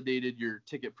validated your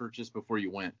ticket purchase before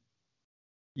you went.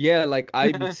 Yeah, like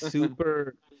I'm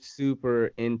super,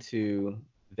 super into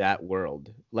that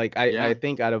world. Like I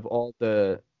think out of all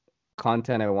the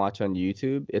content I watch on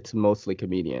YouTube, it's mostly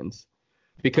comedians.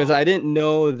 Because I didn't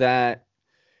know that,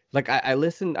 like I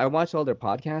watch all their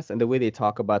podcasts and the way they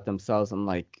talk about themselves, I'm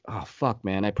like, oh fuck,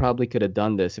 man, I probably could have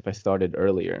done this if I started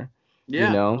earlier. Yeah,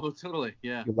 you know? Oh totally,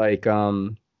 yeah. Like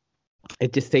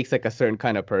it just takes like a certain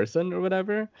kind of person or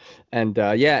whatever. And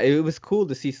it was cool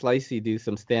to see Slicey do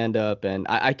some stand-up, and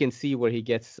I can see where he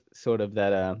gets sort of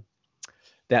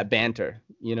that banter.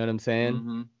 You know what I'm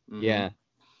saying? Yeah.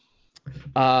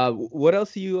 What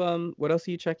else are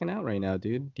you checking out right now,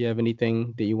 dude? Do you have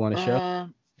anything that you want to show?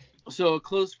 So a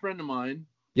close friend of mine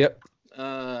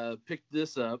picked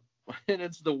this up, and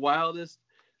it's the wildest.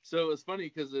 So it's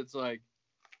funny because it's like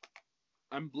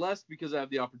I'm blessed because I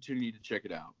have the opportunity to check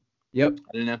it out. Yep.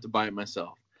 I didn't have to buy it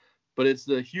myself. But it's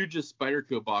the hugest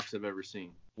Spyderco box I've ever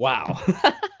seen. Wow.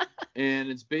 And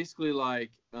it's basically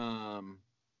like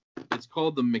it's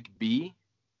called the McBee.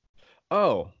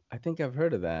 Oh, I think I've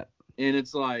heard of that. And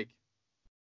it's like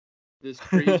this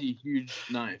crazy huge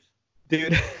knife.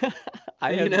 Dude,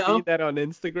 I have seen that on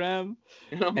Instagram.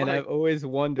 And I've always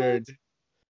wondered. What?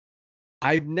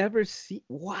 I've never seen.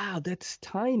 Wow, that's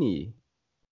tiny.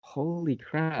 Holy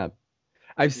crap.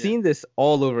 I've Yeah. seen this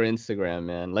all over Instagram,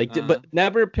 man. Like, Uh-huh. but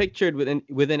never pictured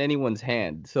within anyone's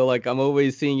hand. So like, I'm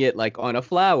always seeing it like on a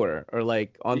flower or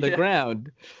like on the Yeah.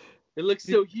 ground. It looks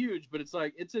Dude, so huge, but it's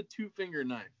like it's a 2-finger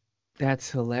knife. that's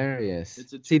hilarious.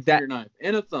 It's a See that two-finger knife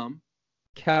and a thumb.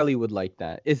 Callie would like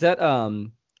that. Is that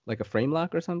like a frame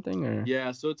lock or something or?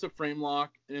 Yeah, so it's a frame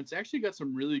lock, and it's actually got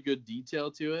some really good detail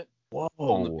to it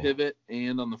on the Whoa. pivot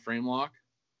and on the frame lock.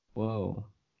 Whoa.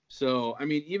 So, I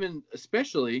mean, even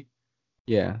especially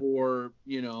Yeah. for,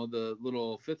 the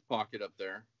little fifth pocket up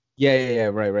there, Yeah.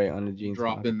 Right. On the jeans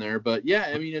drop pocket. in there. But yeah,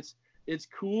 I mean, it's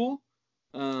cool.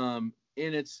 And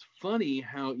it's funny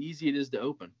how easy it is to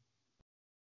open.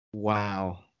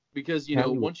 Wow. Because, Callie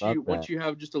would once love once that. you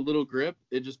have just a little grip,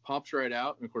 it just pops right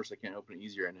out. And of course I can't open it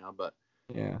easy right now, but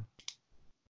Yeah.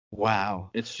 Wow.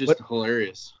 it's just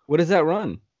hilarious. What does that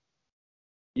run?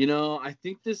 I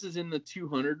think this is in the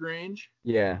 200 range.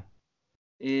 Yeah.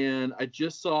 And I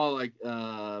just saw like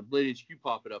Blade HQ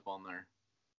pop it up on there.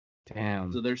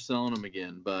 Damn. So they're selling them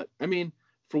again. But I mean,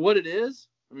 for what it is,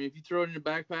 I mean, if you throw it in your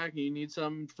backpack and you need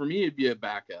something, for me it'd be a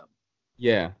backup.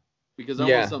 Yeah. Because I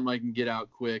want something I can get out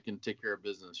quick and take care of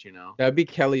business, That'd be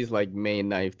Kelly's like main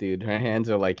knife, dude. Her hands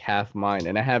are like half mine,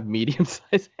 and I have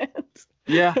medium-sized hands.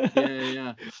 Yeah.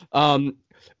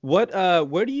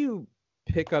 Where do you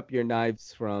pick up your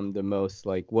knives from the most?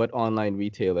 Like, what online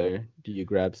retailer do you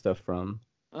grab stuff from?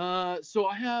 So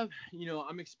I have,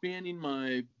 I'm expanding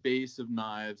my base of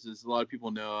knives, as a lot of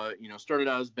people know. Started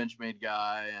out as a Benchmade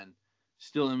guy and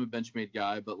still am a Benchmade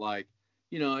guy, but like,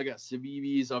 I got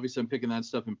Civivis. Obviously, I'm picking that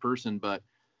stuff in person, but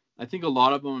I think a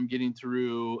lot of them I'm getting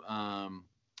through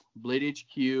Blade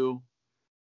HQ,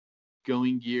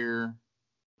 Going Gear,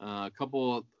 a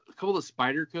couple of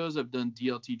Spydercos. I've done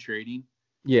DLT trading.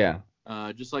 Yeah.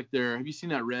 Just like have you seen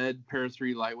that red Para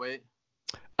 3 lightweight?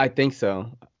 I think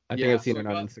so. I think I've seen it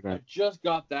on Instagram. I just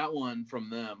got that one from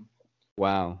them.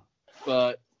 Wow.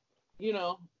 But,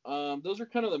 those are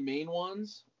kind of the main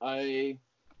ones. I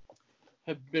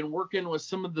have been working with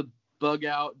some of the bug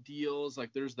out deals.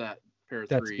 Like there's that Para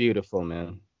 3. That's beautiful,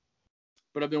 man.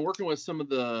 But I've been working with some of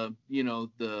the,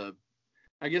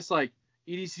 I guess like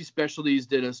EDC Specialties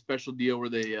did a special deal where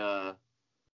they not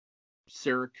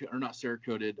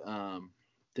Cerakoted. I'm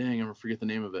gonna forget the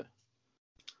name of it.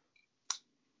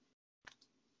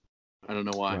 I don't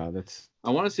know why. Wow, I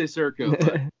want to say Cerakote,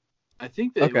 but I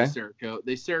think that it was Cerakote.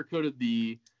 They Cerakoted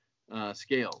the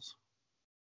scales.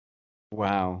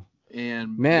 Wow.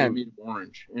 And man, they made them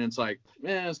orange. And it's like,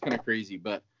 it's kind of crazy.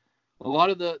 But a lot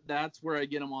of that's where I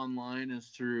get them online is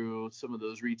through some of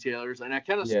those retailers. And I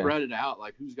kind of spread it out,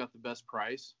 like who's got the best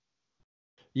price.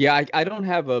 Yeah, I don't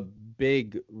have a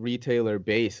big retailer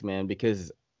base, man, because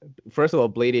first of all,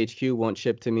 Blade HQ won't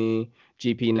ship to me.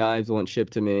 GP Knives won't ship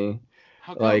to me.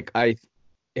 How come? Like I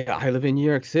live in New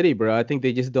York City, bro. I think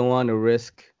they just don't want to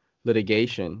risk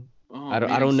litigation. Oh, I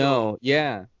don't know.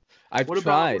 Yeah. I've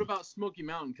tried. What about Smoky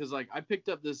Mountain? Because like I picked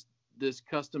up this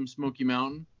custom Smoky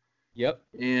Mountain. Yep.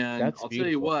 And I'll tell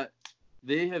you what,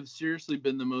 they have seriously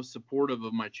been the most supportive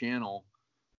of my channel.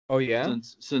 Oh yeah.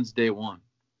 Since day one.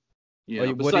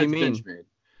 Yeah. What do you mean?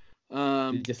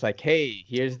 Benchmade. Just like, hey,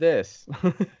 here's this.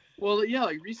 Well, yeah,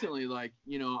 like recently, like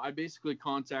I basically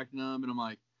contacted them, and I'm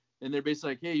like, and they're basically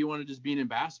like, hey, you want to just be an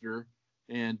ambassador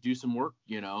and do some work,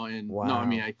 and wow. No, I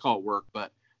mean I call it work,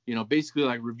 but basically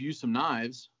like review some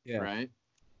knives, right?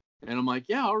 And I'm like,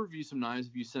 yeah, I'll review some knives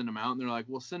if you send them out. And they're like,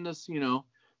 well, send us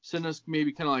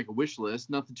maybe kind of like a wish list,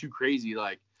 nothing too crazy,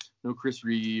 like no Chris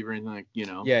Reeve or anything like,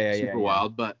 super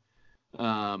wild. But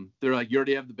they're like, you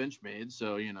already have the Benchmade,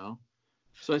 so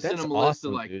So I sent them a list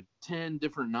of like 10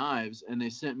 different knives, and they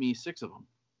sent me 6 of them.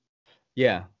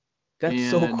 Yeah. That's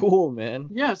so cool, man.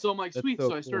 Yeah, so I'm like, sweet.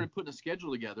 So I started putting a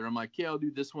schedule together. I'm like, okay, I'll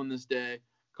do this one this day.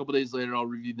 A couple days later, I'll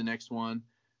review the next one.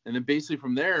 And then basically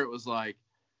from there, it was like,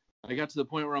 I got to the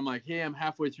point where I'm like, hey, I'm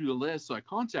halfway through the list. So I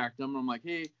contact them, and I'm like,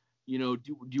 hey, do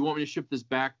you want me to ship this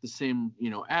back the same,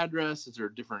 address? Is there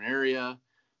a different area?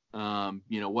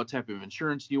 What type of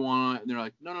insurance do you want? And they're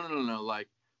like, no. Like,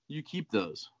 you keep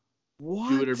those. What?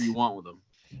 Do whatever you want with them.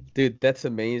 Dude, that's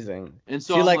amazing. And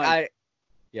so I'm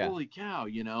holy cow,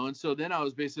 And so then I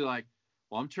was basically like,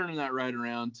 well, I'm turning that right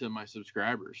around to my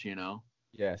subscribers,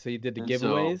 Yeah. So you did the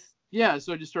giveaways?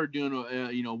 So I just started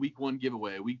doing, week 1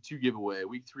 giveaway, week 2 giveaway,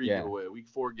 week 3 giveaway, week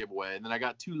 4 giveaway. And then I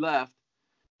got 2 left,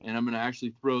 and I'm going to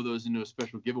actually throw those into a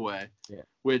special giveaway,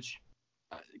 which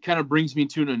kind of brings me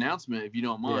to an announcement, if you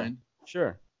don't mind. Yeah.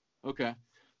 Sure. Okay.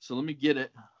 So let me get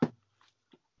it.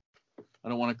 I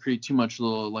don't want to create too much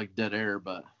little like dead air,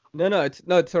 but no,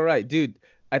 it's all right, dude.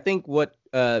 I think what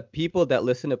people that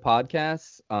listen to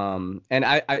podcasts, and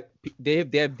they have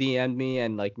DM'd me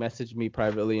and like messaged me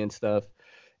privately and stuff.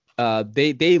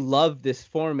 They love this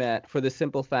format for the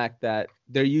simple fact that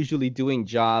they're usually doing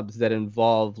jobs that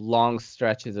involve long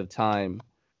stretches of time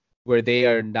where they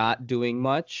are not doing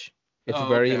much. It's Oh,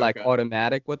 very okay, like okay.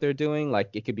 automatic what they're doing. Like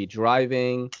it could be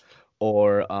driving,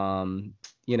 or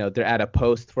they're at a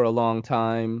post for a long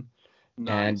time.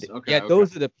 And Nice. Okay, yeah, okay.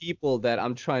 those are the people that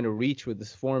I'm trying to reach with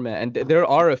this format. And there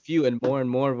are a few, and more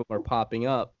of them are popping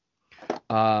up.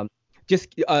 Um,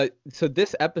 so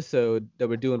this episode that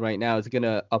we're doing right now is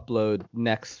gonna upload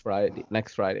next Friday.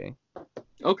 Next Friday.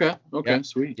 Okay, Yeah. okay,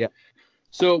 sweet. Yeah.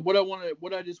 So what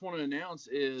I just want to announce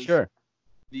is Sure.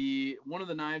 one of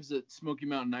the knives that Smoky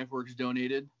Mountain Knife Works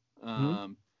donated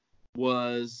Mhm.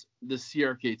 was the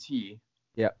CRKT.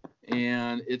 Yeah.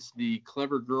 And it's the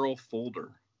Clever Girl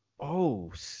folder.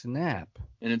 Oh, snap.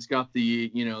 And it's got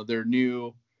the, their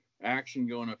new action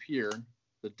going up here,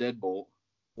 the deadbolt.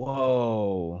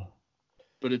 Whoa.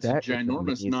 But it's That a is ginormous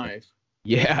amazing. knife.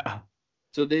 Yeah.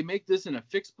 So they make this in a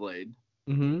fixed blade.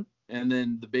 Mm-hmm. And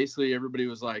then basically everybody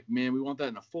was like, man, we want that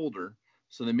in a folder.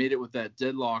 So they made it with that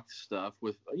deadlock stuff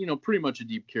with, pretty much a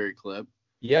deep carry clip.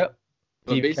 Yep.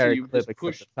 But Deep basically carry you clip just except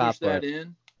push the top that part.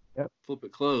 in, Yep. flip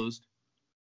it closed.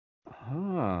 It's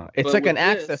But like with an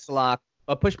access this- lock,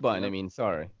 a push button. Yep. I mean,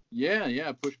 sorry.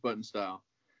 Yeah, push button style.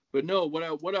 But no, what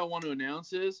I want to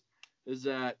announce is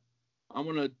that I'm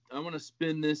gonna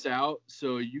spin this out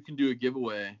so you can do a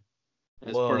giveaway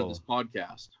as part of this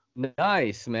podcast.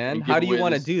 Nice, man. And How give do you away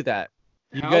want to this- do that?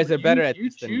 You guys are better at you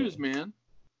this than choose, me. man.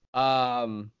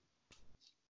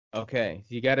 Okay.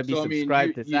 You got to be So, I mean,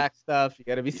 subscribed to you- Zach stuff. You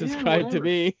got to be subscribed to whatever.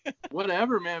 me.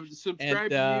 Whatever, man. Subscribe And,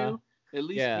 to you. At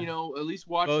least yeah. at least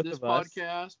watch Both this of us.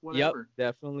 podcast. Yep, Whatever.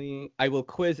 definitely. I will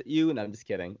quiz you, and I'm just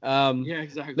kidding. Yeah,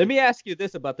 exactly. Let me ask you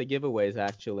this about the giveaways.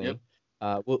 Actually,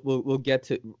 Yep. We'll get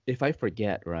to. If I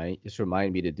forget, right, just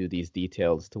remind me to do these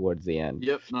details towards the end.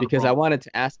 Yep. Not Because a I problem. wanted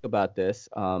to ask about this.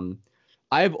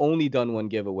 I've only done one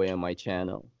giveaway on my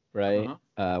channel, right?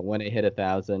 When I hit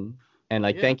 1,000. And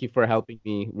like, Yeah. thank you for helping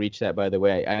me reach that. By the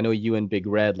way, I know you and Big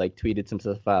Red like tweeted some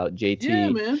stuff out. JT. Yeah,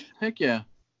 man. Heck yeah.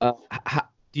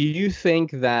 Do you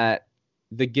think that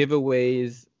the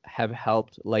giveaways have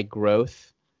helped like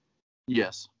growth?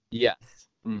 Yes. Yes.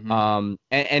 Mm-hmm.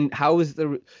 And how is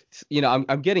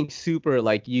I'm getting super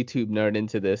like YouTube nerd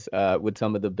into this with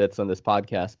some of the bits on this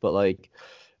podcast, but like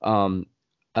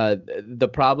the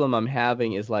problem I'm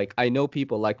having is like I know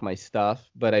people like my stuff,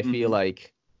 but I feel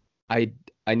like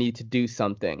I need to do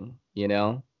something,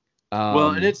 Well,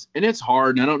 and it's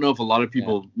hard, and I don't know if a lot of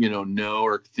people know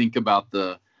or think about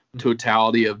the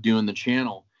totality of doing the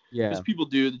channel. Yeah. Because people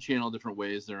do the channel different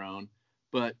ways, their own,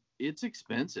 but it's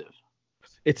expensive.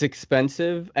 It's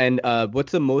expensive, and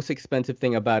what's the most expensive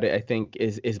thing about it, I think,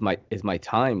 is my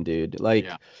time, dude. Like,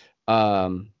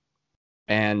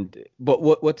 but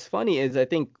what's funny is I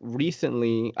think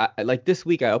recently, like this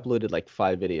week, I uploaded like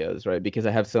 5 videos, right? Because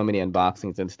I have so many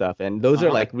unboxings and stuff, and those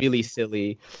are like really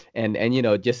silly and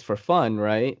just for fun,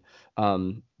 right?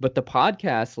 But the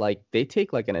podcast, like they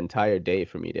take like an entire day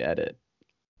for me to edit.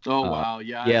 Oh wow,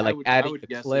 yeah. Yeah, like I adding would the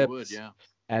guess clips, it would, yeah.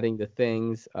 adding the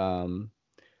things.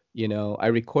 I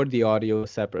record the audio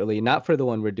separately, not for the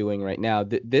one we're doing right now.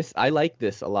 This I like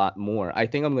this a lot more. I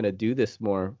think I'm gonna do this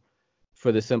more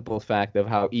for the simple fact of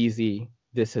how easy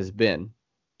this has been.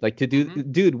 Like to do,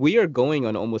 dude, we are going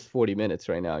on almost 40 minutes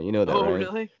right now. You know that, right? Oh,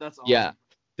 really? That's awesome. Yeah.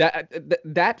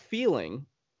 That feeling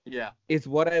is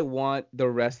what I want the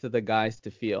rest of the guys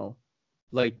to feel.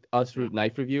 Like us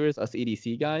knife reviewers, us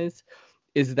EDC guys,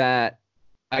 is that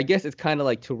I guess it's kind of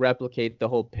like to replicate the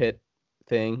whole pit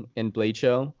thing in Blade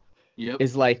Show. Yep.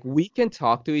 Is like we can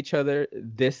talk to each other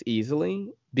this easily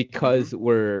because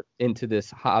we're into this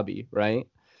hobby, right?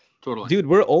 Totally. Dude,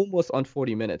 we're almost on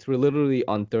 40 minutes. We're literally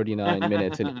on 39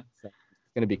 minutes, and it's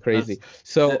gonna be crazy.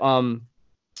 So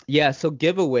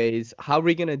giveaways. How are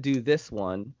we gonna do this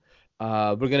one?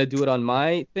 We're gonna do it on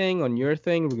my thing, on your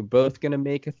thing. We're both gonna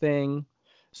make a thing.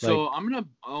 So the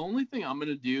only thing I'm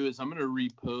gonna do is I'm gonna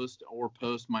repost or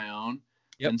post my own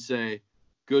and say,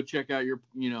 go check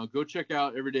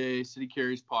out Everyday City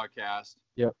Carries podcast.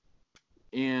 Yep.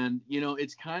 And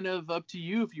it's kind of up to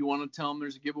you if you want to tell them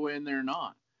there's a giveaway in there or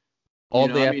not. All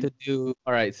they have to do.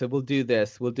 All right, so we'll do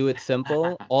this. We'll do it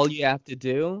simple. All you have to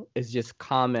do is just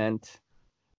comment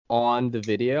on the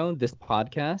video, this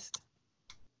podcast.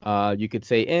 You could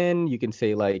say you can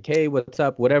say like, hey, what's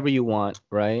up? Whatever you want,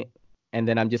 right? And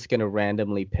then I'm just going to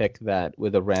randomly pick that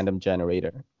with a random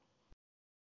generator.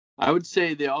 I would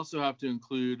say they also have to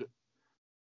include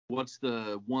what's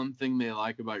the one thing they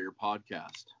like about your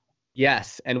podcast.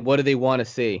 Yes, and what do they want to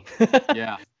see?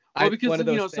 Yeah. Well, because One of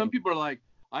those some things. people are like,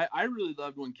 I really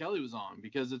loved when Kelly was on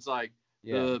because it's like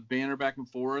Yeah. the banner back and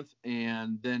forth,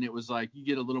 and then it was like you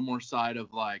get a little more side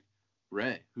of like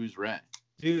Ray. Who's Ray?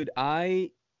 Dude,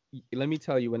 let me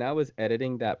tell you, when I was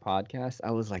editing that podcast,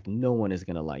 I was like, no one is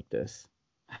gonna like this.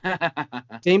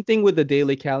 Same thing with the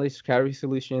daily calorie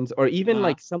solutions, or even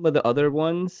like some of the other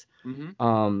ones.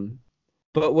 Mm-hmm.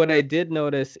 But what I did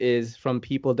notice is from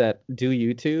people that do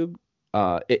YouTube,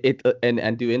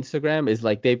 and do Instagram is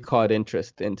like they've caught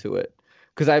interest into it.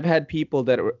 Because I've had people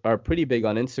that are pretty big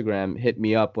on Instagram hit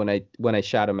me up when I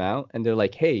shout them out, and they're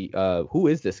like, "Hey, who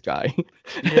is this guy?"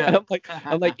 Yeah. And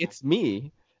I'm like, it's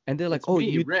me. And they're like, It's "Oh, me,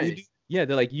 you Ray. do?" Yeah,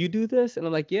 they're like, "You do this?" And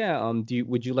I'm like, "Yeah.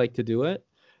 Would you like to do it?"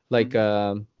 Like,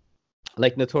 Mm-hmm.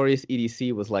 like Notorious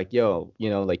EDC was like, "Yo,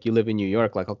 like you live in New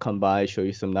York, like I'll come by, show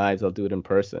you some knives, I'll do it in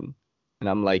person." And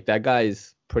I'm like, that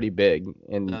guy's pretty big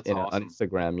That's on awesome.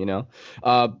 Instagram.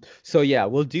 So yeah,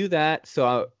 we'll do that.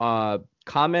 So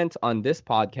comment on this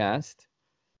podcast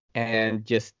and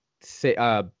just say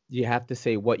you have to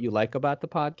say what you like about the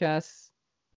podcast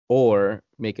or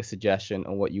make a suggestion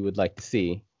on what you would like to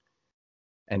see,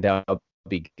 and that'll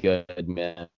be good,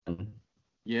 man.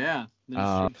 Yeah. Then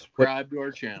But subscribe to our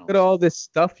look at channels. all this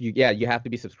stuff. You have to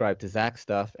be subscribed to Zach's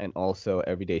stuff and also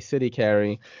Everyday City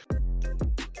Carry.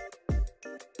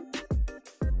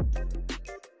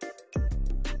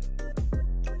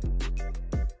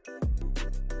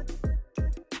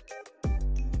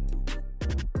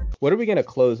 What are we gonna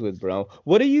close with, bro?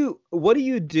 What do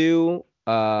you do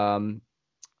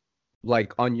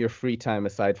like on your free time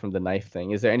aside from the knife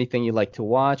thing? Is there anything you like to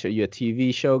watch? Are you a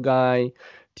TV show guy?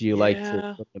 Do you like to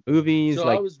Yeah. go to movies? So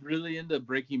I Like, was really into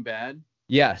Breaking Bad.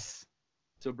 yes.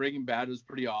 So Breaking Bad was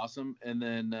pretty awesome, and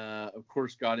then of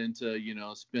course got into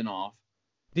spin-off,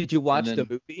 Did you and watch the then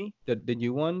movie, the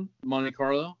new one? Monte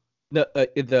Carlo.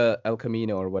 The El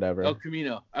Camino or El whatever.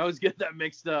 Camino. I always get that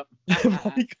mixed up.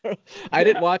 Monte Carlo. I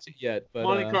didn't Yeah, watch it yet, but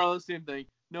Monte Carlo, same thing.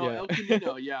 No, yeah. El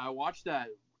Camino. Yeah, I watched that.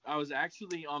 I was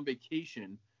actually on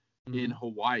vacation in Mhm.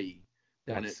 Hawaii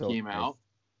when That's it so came nice. out,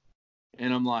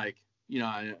 and I'm like,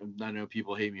 I know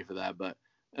people hate me for that, but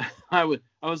I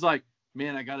was like,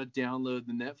 man, I gotta download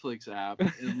the Netflix app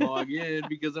and log in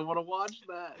because I want to watch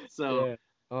that. So Yeah.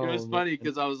 it was Oh funny man.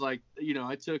 because I was like,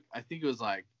 I think it was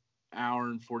like hour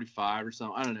and 45 or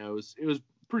something. I don't know. It was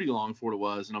pretty long for what it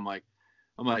was, and I'm like,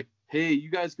 hey, you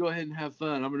guys go ahead and have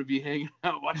fun. I'm gonna be hanging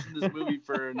out watching this movie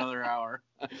for another hour.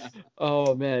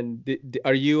 Oh man.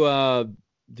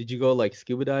 Did you go like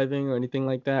scuba diving or anything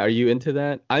like that? Are you into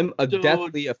that? I'm So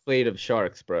deathly afraid of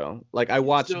sharks, bro. Like I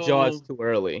watched Jaws so too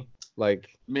early.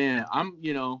 Like, man, I'm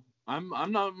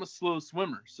not a slow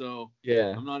swimmer, so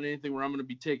yeah. I'm not anything where I'm gonna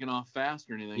be taking off fast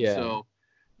or anything. Yeah. So,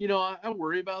 I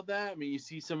worry about that. I mean, you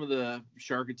see some of the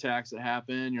shark attacks that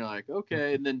happen, you're like,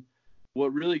 okay, and then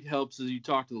what really helps is you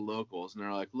talk to the locals and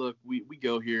they're like, look, we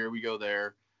go here, we go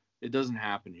there. It doesn't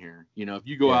happen here. If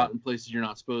you go Yeah. out in places you're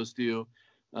not supposed to.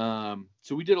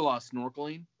 So we did a lot of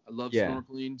snorkeling. I love Yeah.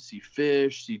 snorkeling, see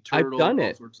fish, see I've turtles, done all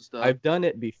it. sorts of stuff. I've done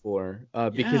it before,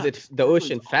 because Yeah, the snorkeling's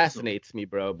ocean awesome. fascinates me,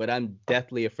 bro, but I'm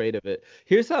deathly afraid of it.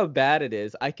 Here's how bad it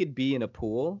is. I could be in a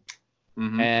pool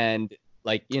Mm-hmm. and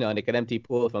like an empty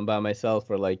pool if I'm by myself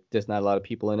or like there's not a lot of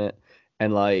people in it,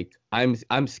 and like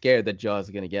I'm scared that Jaws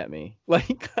is gonna get me.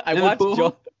 Like I In the watched Jaws.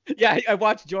 pool? Yeah, I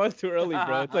watched Jaws too early,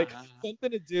 bro. It's like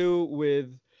something to do with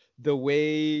the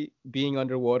way being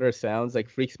underwater sounds like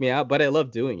freaks me out, but I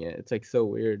love doing it. It's like so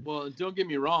weird. Well, don't get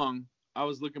me wrong. I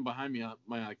was looking behind me,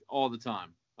 like all the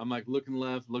time. I'm like looking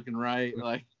left, looking right,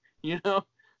 like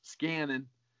scanning.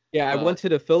 Yeah, I went But to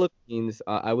the Philippines.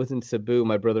 I was in Cebu.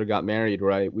 My brother got married,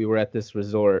 right? We were at this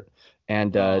resort,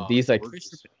 and these like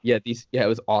gorgeous. it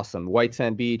was awesome. White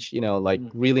sand beach, like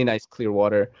Mm. really nice clear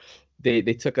water. They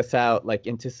took us out like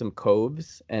into some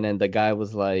coves, and then the guy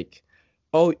was like,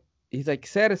 "Oh," he's like,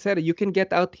 "Sarah, you can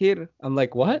get out here." I'm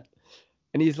like, "What?"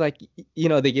 And he's like,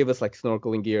 they gave us like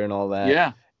snorkeling gear and all that.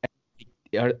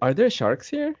 Yeah. Are there sharks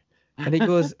here? And he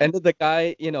goes, and then the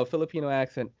guy, Filipino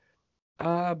accent,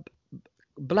 uh,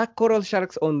 black coral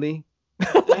sharks only.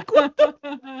 Like, what?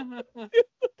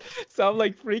 So I'm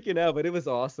like freaking out, but it was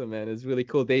awesome, man. It's really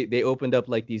cool. They opened up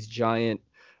like these giant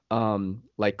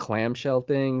like clamshell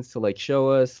things to like show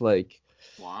us like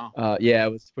Wow. yeah,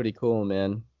 it was pretty cool,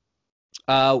 man.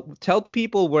 Tell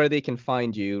people where they can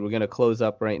find you. We're gonna close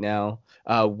up right now.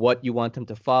 What you want them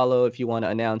to follow, if you want to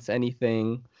announce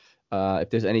anything, if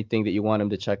there's anything that you want them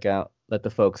to check out, let the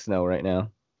folks know right now.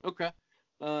 Okay.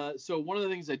 So one of the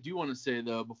things I do want to say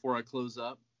though before I close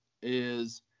up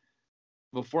is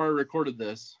before I recorded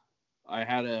this, I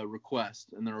had a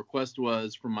request, and the request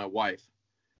was from my wife,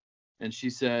 and she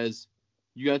says,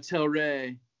 "You gotta tell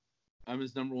Ray I'm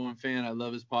his #1 fan. I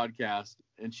love his podcast."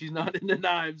 And she's not into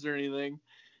knives or anything.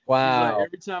 She's like, Wow.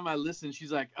 every time I listen,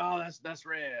 she's like, "Oh, that's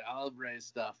Ray. I love Ray's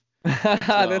stuff."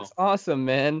 That's So awesome,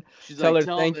 man. she's Tell like, her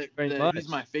 "Tell him thank you very that much. he's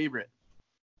my favorite."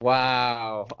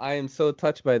 Wow. I am so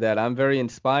touched by that. I'm very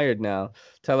inspired now.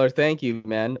 Tell her thank you,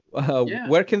 man. Yeah,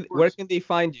 Where of where course. can they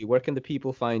find you? Where can the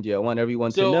people find you? I want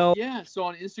everyone to So know. yeah, so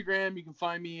on Instagram you can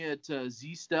find me at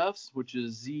Z Stuffs, which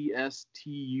is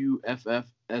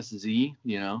ZSTUFFSZ.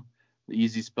 You know, the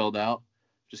easy spelled out.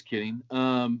 Just kidding.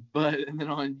 But and then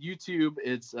on YouTube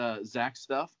it's Zach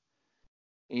Stuff.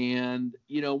 And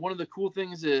you know, one of the cool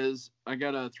things is I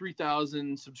got a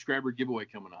 3,000 subscriber giveaway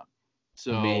coming up.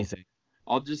 So Amazing.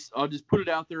 I'll just put it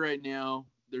out there right now.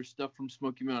 There's stuff from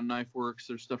Smoky Mountain Knife Works.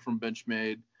 There's stuff from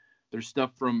Benchmade. There's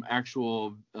stuff from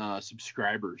actual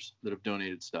subscribers that have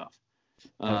donated stuff.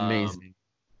 Amazing.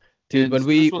 Dude, And this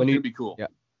one's gonna be cool. yeah,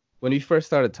 when we first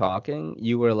started talking,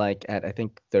 you were like at I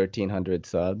think 1,300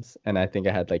 subs, and I think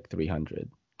I had like 300.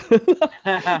 Things Well,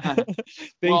 are I'll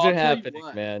tell you happening,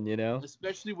 what, man, you know?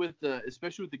 especially with the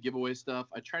giveaway stuff.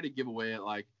 I try to give away at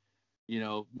like, you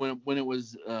know, when it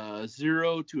was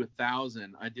 0 to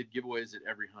 1,000, I did giveaways at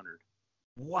every 100.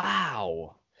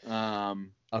 Wow.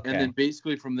 And Okay. then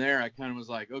basically from there, I kind of was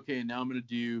like, okay, now I'm gonna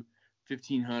do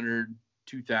 1,500,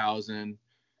 2,000,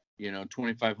 you know,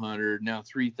 2,500, now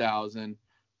 3,000.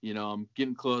 You know, I'm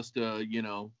getting close to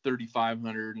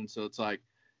 3,500, and so it's like,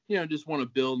 just want to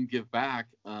build and give back.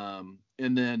 And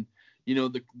then,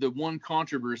 the one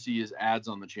controversy is ads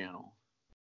on the channel.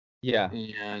 Yeah.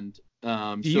 And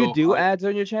Do you do ads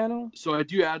on your channel? So I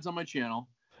do ads on my channel.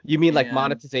 You mean like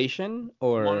monetization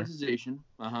or monetization?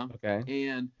 Okay.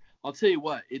 And I'll tell you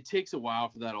what, it takes a while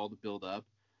for that all to build up.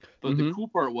 But the cool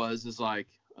part is like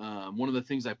one of the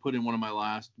things I put in one of my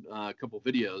last couple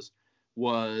videos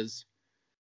was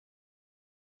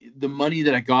the money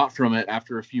that I got from it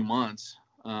after a few months.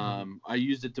 I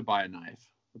used it to buy a knife,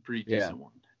 a pretty decent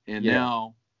one. And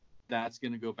now that's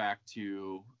going to go back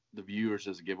to the viewers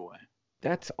as a giveaway.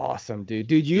 That's awesome, dude.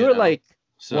 Dude, you're like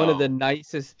one of the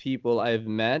nicest people I've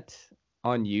met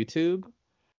on YouTube.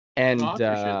 And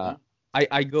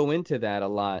I go into that a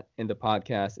lot in the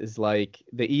podcast, is like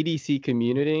the EDC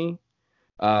community.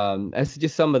 That's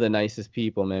just some of the nicest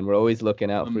people, man. We're always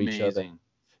looking out for each other.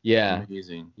 Yeah.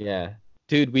 Amazing. Yeah.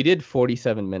 Dude, we did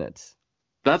 47 minutes.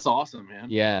 That's awesome, man.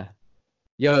 Yeah.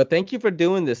 Yo, thank you for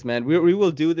doing this, man. We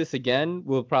will do this again.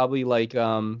 We'll probably like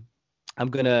I'm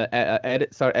gonna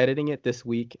start editing it this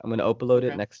week. I'm gonna upload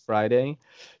it next Friday.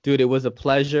 Dude, it was a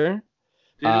pleasure.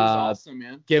 Dude, it was awesome,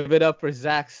 man. Give it up for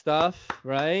Zach Stuff,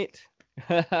 right?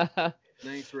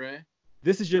 Thanks, Ray.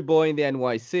 This is your boy in the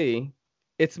NYC.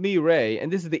 It's me, Ray,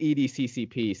 and this is the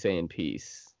EDCCP saying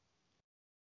peace.